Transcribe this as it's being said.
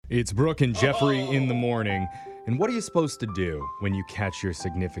It's Brooke and Jeffrey in the morning. And what are you supposed to do when you catch your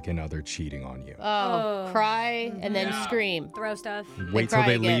significant other cheating on you? Cry and then scream. Throw stuff. Wait till cry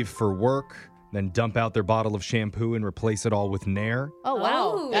they again. leave for work, then dump out their bottle of shampoo and replace it all with Nair? Oh,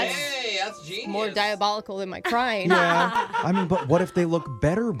 wow. Oh. That's Hey, that's genius. more diabolical than my crying. Yeah. I mean, but what if they look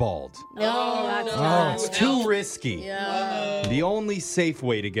better bald? No, that's Oh, it's too risky. Yeah. The only safe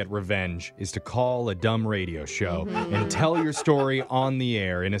way to get revenge is to call a dumb radio show and tell your story on the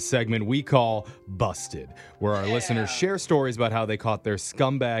air in a segment we call Busted, where our listeners share stories about how they caught their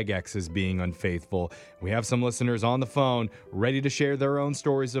scumbag exes being unfaithful. We have some listeners on the phone ready to share their own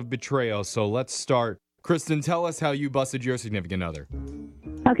stories of betrayal, so let's start. Kristen, tell us how you busted your significant other.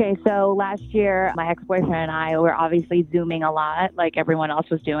 Okay, so last year, my ex-boyfriend and I were obviously Zooming a lot, like everyone else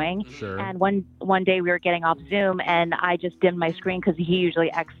was doing. Sure. And one day we were getting off Zoom, and I just dimmed my screen because he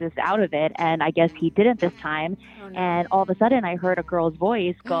usually exits out of it, and I guess he didn't this time. Oh, no. And all of a sudden, I heard a girl's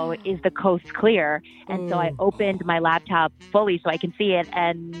voice go, "Is the coast clear?" And so I opened my laptop fully so I can see it,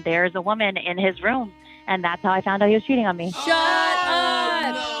 and there's a woman in his room, and that's how I found out he was cheating on me. Shut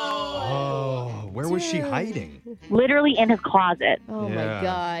up! Oh, where was she hiding? Literally in his closet. Oh, Yeah. my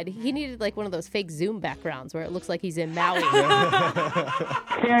God. He needed like one of those fake Zoom backgrounds where it looks like he's in Maui.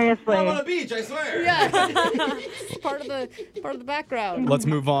 Seriously. I'm on a beach, I swear. Yeah. It's part of the background. Let's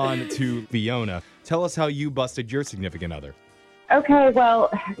move on to Fiona. Tell us how you busted your significant other. Okay, well,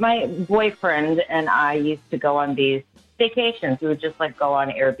 my boyfriend and I used to go on these vacations. We would just go on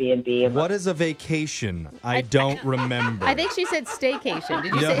Airbnb. What is a vacation? I don't remember. I think she said staycation.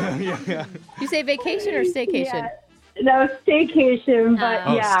 Did you say yeah. you say vacation or staycation? Yeah. No, staycation, but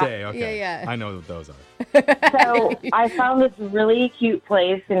Oh, yeah. stay. Okay. Yeah. I know what those are. So I found this really cute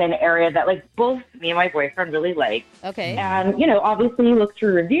place in an area that both me and my boyfriend really liked. Okay. And, obviously you look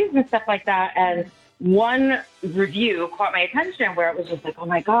through reviews and stuff like that. And one review caught my attention where it was just oh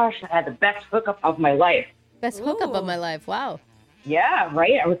my gosh, I had the best hookup of my life. Best hookup of my life. Wow. Yeah,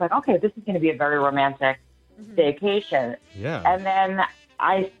 right? I was okay, this is going to be a very romantic vacation. Yeah. And then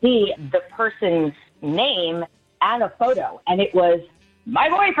I see the person's name and a photo, and it was my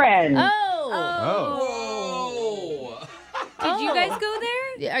boyfriend. Oh. Whoa. Did you guys go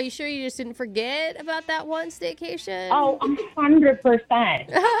there? Are you sure you just didn't forget about that one staycation? Oh, 100%.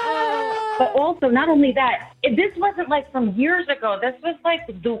 But also, not only that, this wasn't from years ago. This was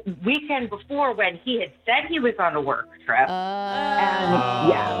the weekend before when he had said he was on a work trip. And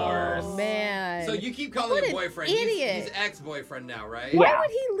yeah. Oh, man. So you keep calling What him an boyfriend. idiot. He's ex-boyfriend now, right? Why Yeah.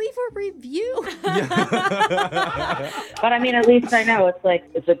 would he leave a review? But I mean, at least I know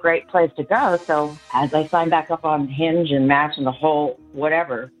it's a great place to go. So as I sign back up on Hinge and Match and the whole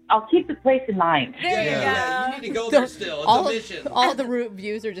whatever, I'll keep the place in mind. There you Yeah, go. you need to go there still. It's all, a mission. all the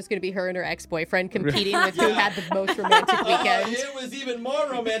reviews are just going to be her and her ex-boyfriend competing with who had the most romantic weekend. It was even more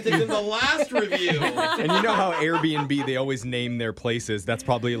romantic than the last review. And you know how Airbnb, they always name their places. That's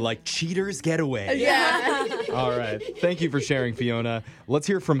probably Cheater's Getaway. Yeah. All right. Thank you for sharing, Fiona. Let's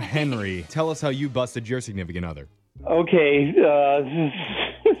hear from Henry. Tell us how you busted your significant other. Okay,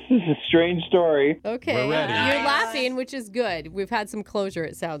 this is a strange story. Okay. We're ready. You're laughing, which is good. We've had some closure,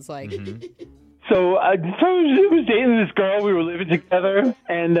 it sounds like. So I was dating this girl. We were living together,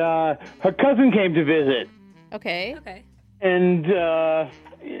 and her cousin came to visit. Okay. Okay. And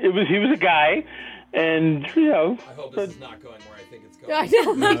he was a guy, and I hope this is not going where I think it's going. I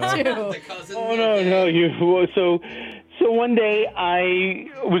know, me too. The cousin. oh no, so one day I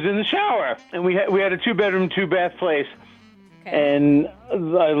was in the shower, and we had a 2-bedroom, 2-bath place. Okay. And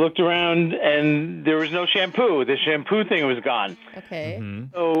I looked around, and there was no shampoo. The shampoo thing was gone. Okay.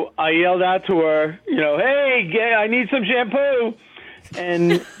 So I yelled out to her, hey, I need some shampoo.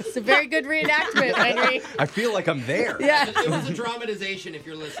 And It's a very good reenactment, Henry. I feel like I'm there. Yeah. It was a dramatization if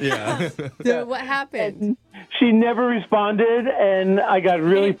you're listening. Yeah. So what happened? she never responded, and I got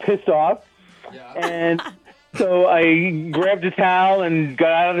really pissed off. Yeah. And so I grabbed a towel and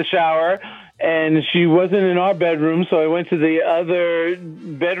got out of the shower. And she wasn't in our bedroom, so I went to the other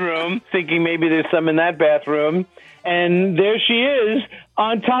bedroom, thinking maybe there's some in that bathroom. And there she is,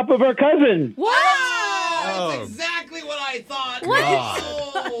 on top of her cousin. What? Oh, Oh. that's exactly what I thought. What?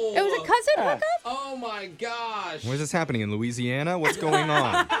 Oh. It was a cousin hookup? Oh my gosh. Where's this happening? In Louisiana? What's going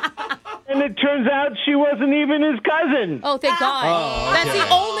on? And it turns out she wasn't even his cousin. Oh, thank God. Oh, That's okay. the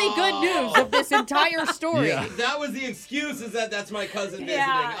only good news of this entire story. Yeah. That was the excuse, is that's my cousin visiting.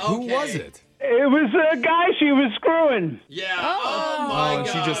 Yeah. Okay. Who was it? It was a guy she was screwing. Yeah. Oh. Oh, my and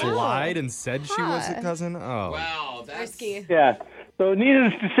gosh. she just lied and said she was a cousin? Oh. Wow, that's Risky. Yeah. So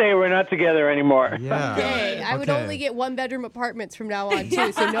needless to say, we're not together anymore. Yeah. Hey, I would Okay. only get 1-bedroom apartments from now on,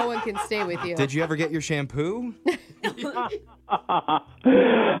 too, so no one can stay with you. Did you ever get your shampoo? I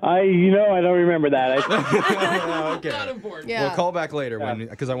don't remember that. Okay. Not important. Yeah. We'll call back later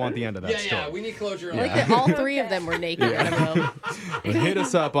because I want the end of that Yeah, story. yeah, we need closure on I like that. that all three of them were naked in a room. Well, hit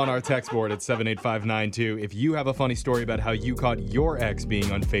us up on our text board at 78592 if you have a funny story about how you caught your ex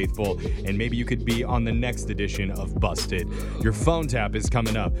being unfaithful, and maybe you could be on the next edition of Busted. Your phone tap is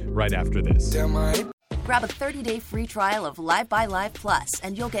coming up right after this. Grab a 30-day free trial of Live by Live Plus,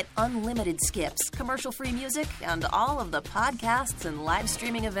 and you'll get unlimited skips, commercial-free music, and all of the podcasts and live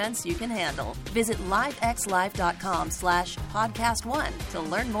streaming events you can handle. Visit livexlive.com/podcast1 to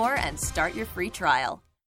learn more and start your free trial.